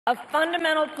A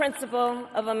fundamental principle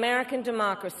of American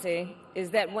democracy is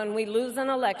that when we lose an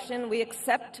election, we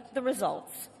accept the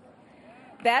results.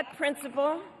 That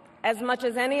principle, as much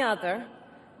as any other,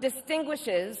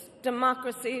 distinguishes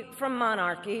democracy from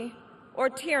monarchy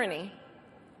or tyranny.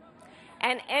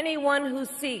 And anyone who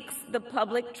seeks the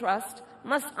public trust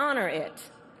must honor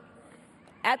it.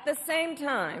 At the same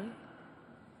time,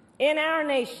 in our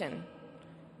nation,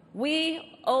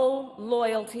 we owe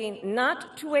loyalty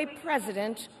not to a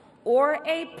president or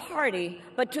a party,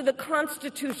 but to the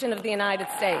Constitution of the United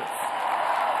States.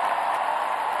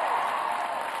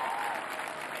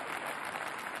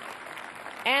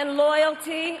 And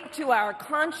loyalty to our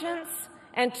conscience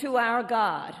and to our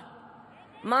God.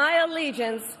 My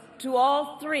allegiance to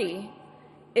all three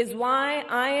is why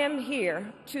I am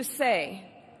here to say,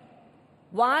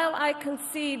 while I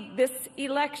concede this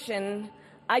election,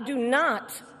 I do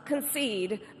not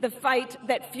concede the fight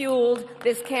that fueled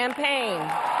this campaign.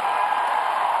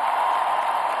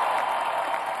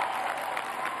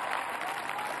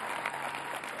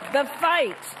 The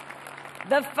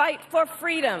fight for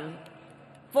freedom,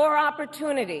 for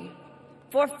opportunity,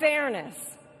 for fairness,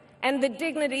 and the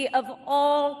dignity of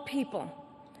all people.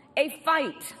 A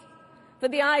fight for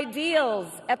the ideals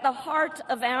at the heart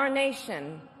of our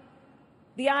nation,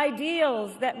 the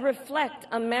ideals that reflect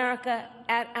America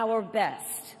at our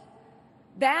best.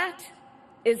 That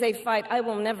is a fight I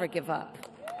will never give up.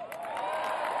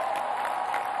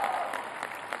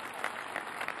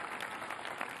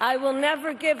 I will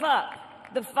never give up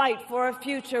the fight for a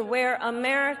future where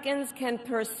Americans can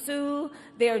pursue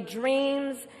their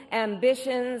dreams,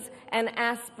 ambitions, and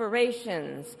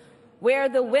aspirations, where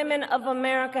the women of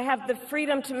America have the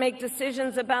freedom to make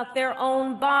decisions about their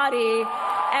own body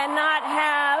and not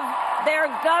have their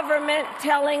government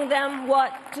telling them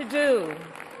what to do.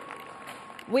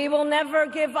 We will never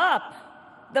give up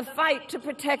the fight to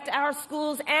protect our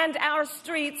schools and our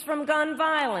streets from gun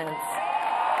violence.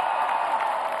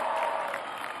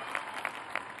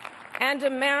 And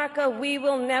America, we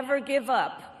will never give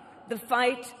up the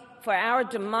fight for our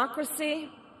democracy,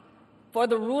 for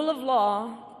the rule of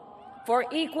law, for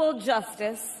equal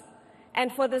justice,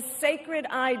 and for the sacred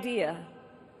idea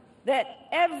that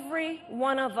every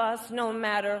one of us, no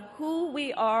matter who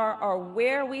we are or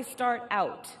where we start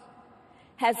out,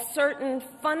 has certain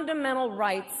fundamental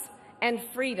rights and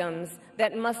freedoms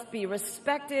that must be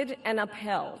respected and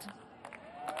upheld.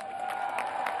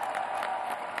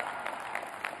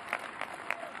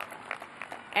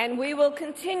 And we will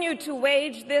continue to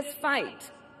wage this fight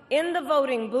in the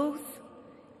voting booth,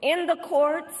 in the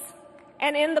courts,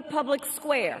 and in the public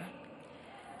square.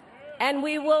 And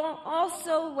we will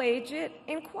also wage it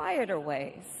in quieter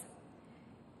ways,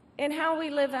 in how we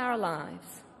live our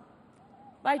lives,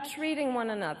 by treating one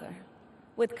another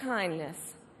with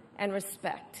kindness and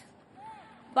respect,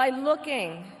 by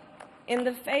looking in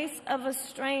the face of a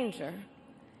stranger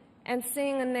and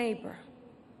seeing a neighbor,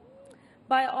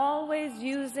 by always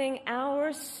using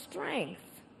our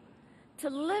strength to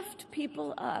lift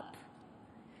people up,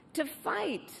 to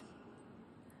fight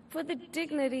for the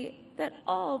dignity that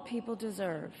all people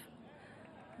deserve.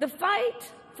 The fight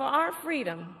for our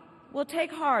freedom will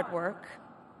take hard work,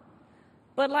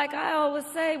 but like I always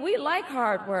say, we like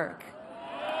hard work.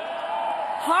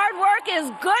 Hard work is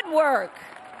good work.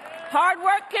 Hard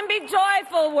work can be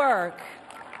joyful work.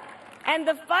 And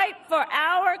the fight for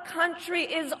our country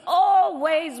is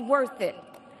always worth it.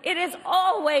 It is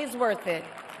always worth it.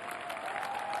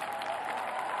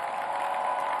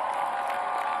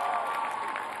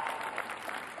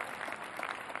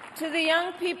 To the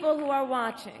young people who are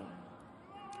watching,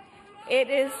 it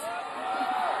is...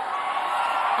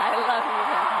 I love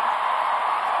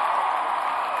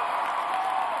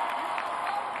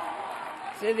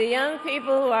you. To the young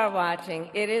people who are watching,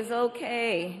 it is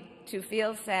okay to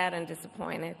feel sad and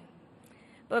disappointed,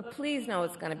 but please know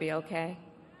it's going to be okay.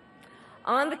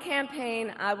 On the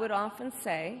campaign, I would often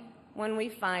say, when we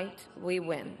fight, we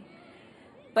win.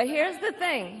 But here's the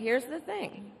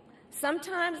thing.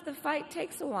 Sometimes the fight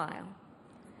takes a while.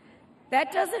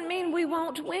 That doesn't mean we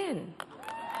won't win.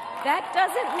 That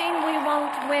doesn't mean we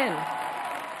won't win.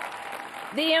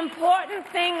 The important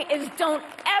thing is don't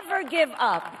ever give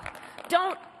up.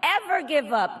 Don't ever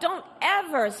give up. Don't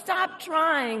ever stop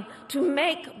trying to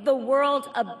make the world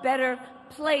a better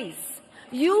place.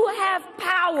 You have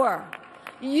power.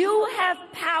 You have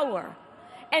power.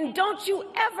 And don't you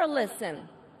ever listen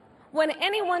when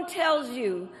anyone tells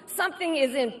you something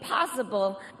is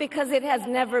impossible because it has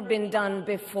never been done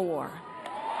before.